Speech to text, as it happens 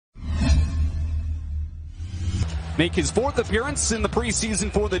make his 4th appearance in the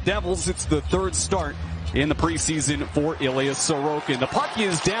preseason for the Devils. It's the 3rd start in the preseason for Ilya Sorokin. The puck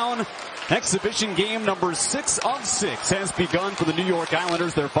is down. Exhibition game number 6 of 6 has begun for the New York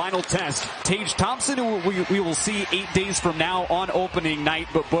Islanders, their final test. Tage Thompson, who we will see 8 days from now on opening night.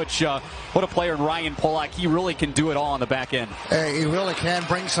 But Butch, what a player in Ryan Pollock. He really can do it all on the back end. Hey, he really can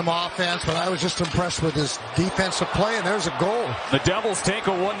bring some offense, but I was just impressed with his defensive play, and there's a goal. The Devils take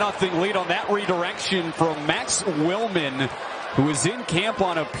a 1-0 lead on that redirection from Max Willman, who is in camp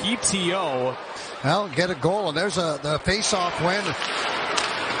on a PTO. Well, get a goal, and there's the face-off win.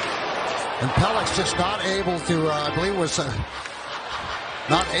 And Pellick's just not able to, I believe was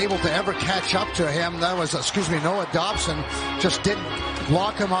not able to ever catch up to him. That was, Noah Dobson just didn't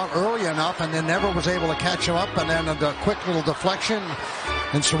block him out early enough and then never was able to catch him up. And then the quick little deflection,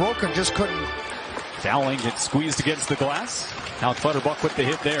 and Sorokin just couldn't. Dowling gets squeezed against the glass. Now Clutterbuck with the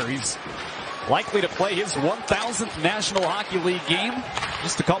hit there. He's likely to play his 1,000th National Hockey League game.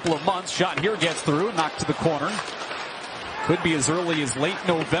 Just a couple of months. Shot here gets through, knocked to the corner. Could be as early as late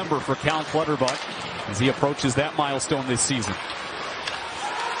November for Cal Clutterbuck as he approaches that milestone this season.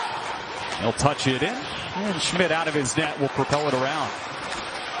 He'll touch it in, and Schmidt out of his net will propel it around.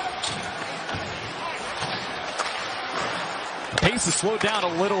 The pace is slowed down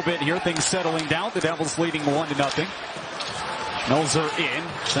a little bit here. Things settling down. The Devils leading 1-0. Schmelzer in,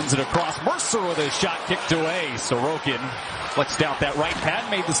 sends it across. Mercer with a shot kicked away. Sorokin flexed out that right pad,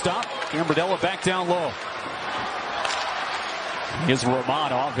 made the stop. Gambardella back down low. Here's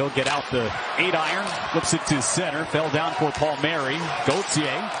Romanov. He'll get out the 8-iron. Flips it to center. Fell down for Palmieri.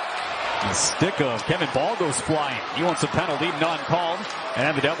 Gauthier. The stick of Kevin Ball goes flying. He wants a penalty. None called.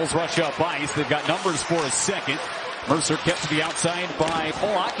 And the Devils rush up ice. They've got numbers for a second. Mercer kept to the outside by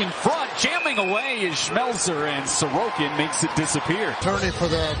Pollock. In front, jamming away is Schmelzer, and Sorokin makes it disappear. Turning for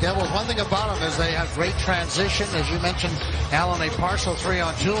the Devils. One thing about them is they have great transition. As you mentioned, Allen, a partial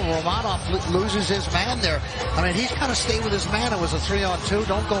 3-on-2. Romanov loses his man there. I mean, he's got to stay with his man. It was a 3-on-2.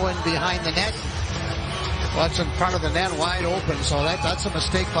 Don't go in behind the net. Well, that's in front of the net, wide open. So that's a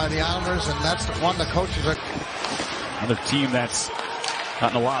mistake by the Islanders, and that's the one the coaches are. Another team that's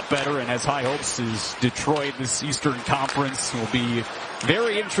gotten a lot better and has high hopes is Detroit. This Eastern Conference will be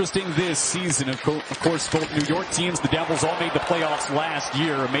very interesting this season. Of course, both New York teams, the Devils, all made the playoffs last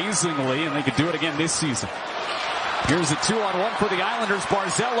year, amazingly, and they could do it again this season. Here's a 2-on-1 for the Islanders.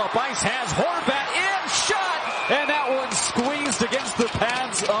 Barzell up ice, has Horvat in, shot, and that one squeezed against the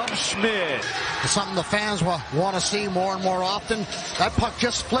pads of Schmidt. It's something the fans want to see more and more often. That puck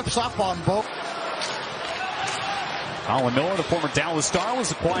just flips up on both. Colin Miller, the former Dallas Star,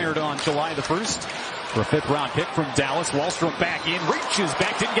 was acquired on July the 1st for a 5th-round pick from Dallas. Wallstrom back in, reaches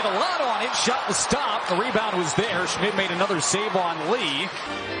back, didn't get a lot on it, shot was stopped. The rebound was there. Schmidt made another save on Lee.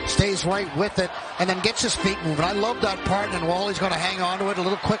 Stays right with it and then gets his feet moving. I love that part, and Wally's going to hang on to it. A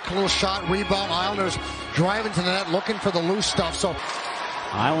little shot, rebound. Islanders driving to the net, looking for the loose stuff. So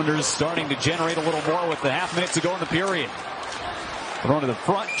Islanders starting to generate a little more with the half minute to go in the period. Thrown to the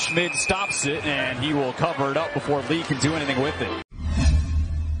front, Schmidt stops it, and he will cover it up before Lee can do anything with it.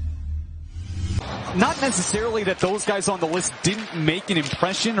 Not necessarily that those guys on the list didn't make an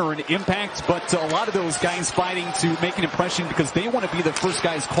impression or an impact, but a lot of those guys fighting to make an impression because they want to be the first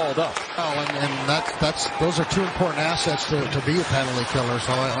guys called up. Oh, and those are two important assets to be a penalty killer,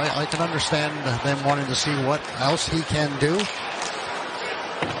 so I can understand them wanting to see what else he can do.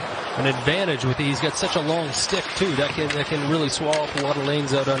 An advantage with he's got such a long stick too that can really swallow up a lot of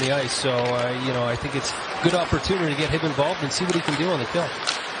lanes out on the ice. So I think it's a good opportunity to get him involved and see what he can do on the kill.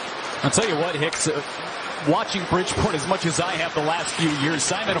 I'll tell you what, Hicks, watching Bridgeport as much as I have the last few years,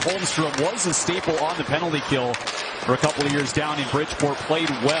 Simon Holmstrom was a staple on the penalty kill for a couple of years down in Bridgeport, played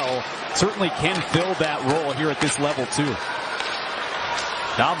well, certainly can fill that role here at this level too.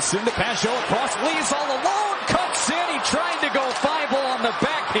 Dobson to Pageau across, Lee's all alone, cuts in, he tried to go 5-0 on the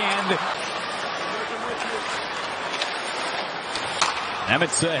backhand.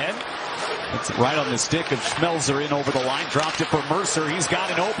 Emmett's ahead. It's right on the stick of Schmelzer in over the line. Dropped it for Mercer. He's got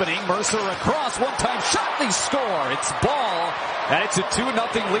an opening. Mercer across. One-time shot. They score. It's Ball. And it's a 2-0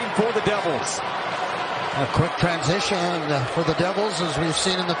 lead for the Devils. A quick transition for the Devils, as we've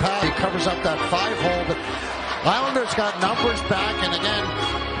seen in the past. He covers up that 5-hole, but Islanders got numbers back. And again,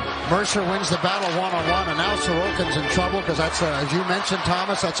 Mercer wins the battle one-on-one. And now Sorokin's in trouble because that's, as you mentioned,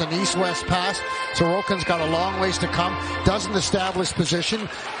 Thomas, that's an east-west pass. Sorokin's got a long ways to come. Doesn't establish position.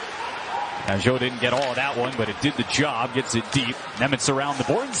 Joe didn't get all of that one, but it did the job. Gets it deep. Nemitz around the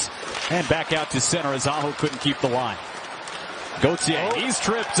boards. And back out to center as Aho couldn't keep the line. Gauthier, he's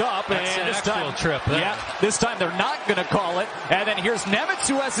tripped up. That's and an this time, trip. Yeah, this time they're not going to call it. And then here's Nemitz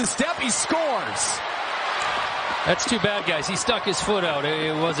who has his step. He scores. That's too bad, guys. He stuck his foot out.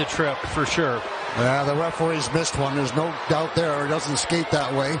 It was a trip for sure. Yeah, the referee's missed one. There's no doubt there. He doesn't skate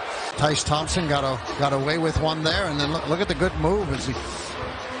that way. Tyce Thompson got away with one there, and then look at the good move as he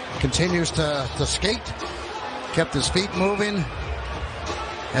continues to skate. Kept his feet moving,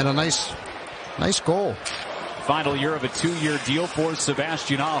 and a nice goal. Final year of a 2-year deal for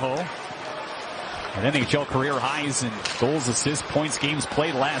Sebastian Aho. An NHL career highs in goals, assists, points, games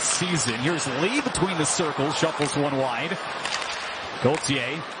played last season. Here's Lee between the circles, shuffles one wide.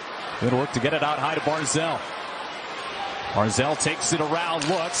 Gauthier, good look to get it out high to Barzal. Barzal takes it around,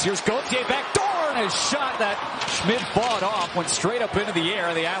 looks. Here's Gauthier back door, and a shot that Schmidt fought off, went straight up into the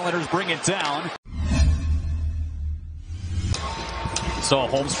air. The Islanders bring it down. Saw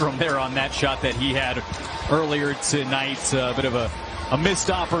Holmstrom there on that shot that he had earlier tonight. A bit of a missed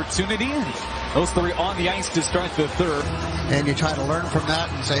opportunity. Those three on the ice to start the third. And you try to learn from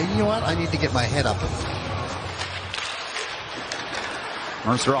that and say, you know what, I need to get my head up.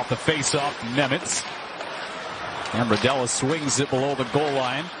 Mercer off the face-off, Nemitz. And Bradella swings it below the goal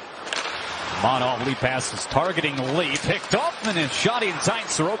line. Monov lead passes targeting Lee. Picked up and a shot in tight.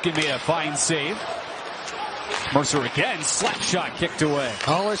 Sorokin made a fine save. Mercer again, slap shot kicked away.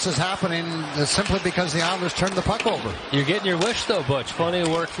 All this is happening simply because the Islanders turned the puck over. You're getting your wish, though, Butch. Plenty of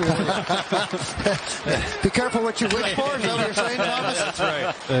work for you. Be careful what you wish for, is that what you're saying, Thomas? That's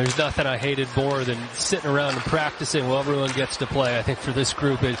right. There's nothing I hated more than sitting around and practicing while everyone gets to play. I think for this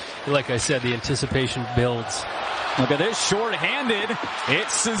group, like I said, the anticipation builds. Look at this, short-handed.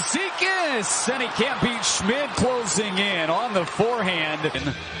 It's Cizikas, and he can't beat Schmidt, closing in on the forehand.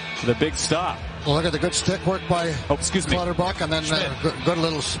 To the big stop. Well, look at the good stick work by Clutterbuck, and then good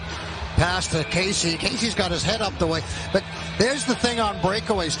little pass to Casey. Casey's got his head up the way. But there's the thing on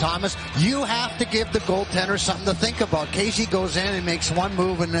breakaways, Thomas. You have to give the goaltender something to think about. Casey goes in and makes one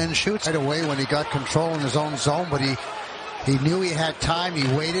move and then shoots right away when he got control in his own zone, but he knew he had time. He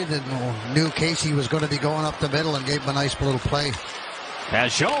waited and knew Casey was going to be going up the middle and gave him a nice little play.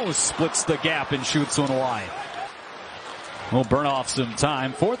 Pajot splits the gap and shoots one wide. We'll burn off some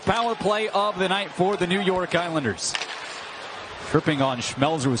time. Fourth power play of the night for the New York Islanders. Tripping on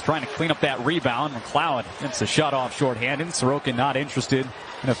Schmelzer, was trying to clean up that rebound. McLeod gets a shot off shorthanded. Sorokin not interested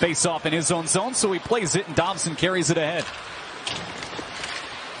in a face-off in his own zone, so he plays it, and Dobson carries it ahead.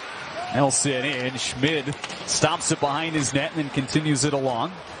 Nelson in. Schmid stops it behind his net and then continues it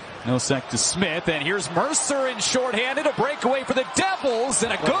along. Nosek to Smith, and here's Mercer in shorthanded, a breakaway for the Devils,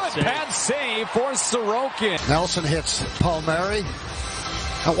 and a good pad save for Sorokin. Nelson hits Palmieri.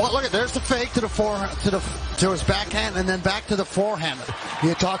 And look at, there's the fake to his backhand and then back to the forehand.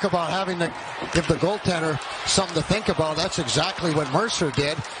 You talk about having to give the goaltender something to think about. That's exactly what Mercer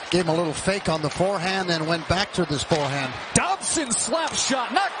did. Gave him a little fake on the forehand, then went back to this forehand. Dobson slap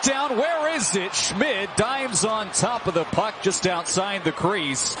shot, knocked down. Where is it? Schmid dives on top of the puck just outside the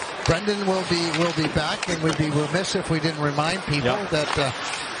crease. Brendan will be back, and we'd be remiss if we didn't remind people that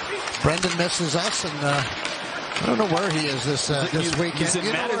Brendan misses us, and I don't know where he is this weekend. He's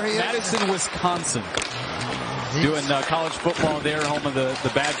in Madison, Wisconsin. Doing college football there, home of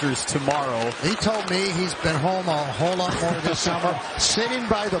the Badgers tomorrow. He told me he's been home a whole lot more this summer, sitting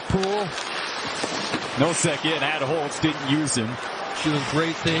by the pool. Nosek had Holtz, didn't use him. Doing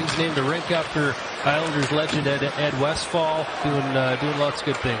great things, named a rink after Islanders legend Ed Westfall, doing lots of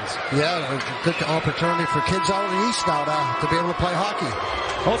good things. Yeah, a good opportunity for kids out in the East now to be able to play hockey.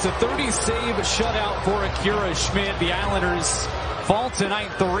 Well, it's a 30-save shutout for Akira Schmid. The Islanders fall tonight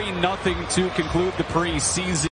 3-0 to conclude the preseason.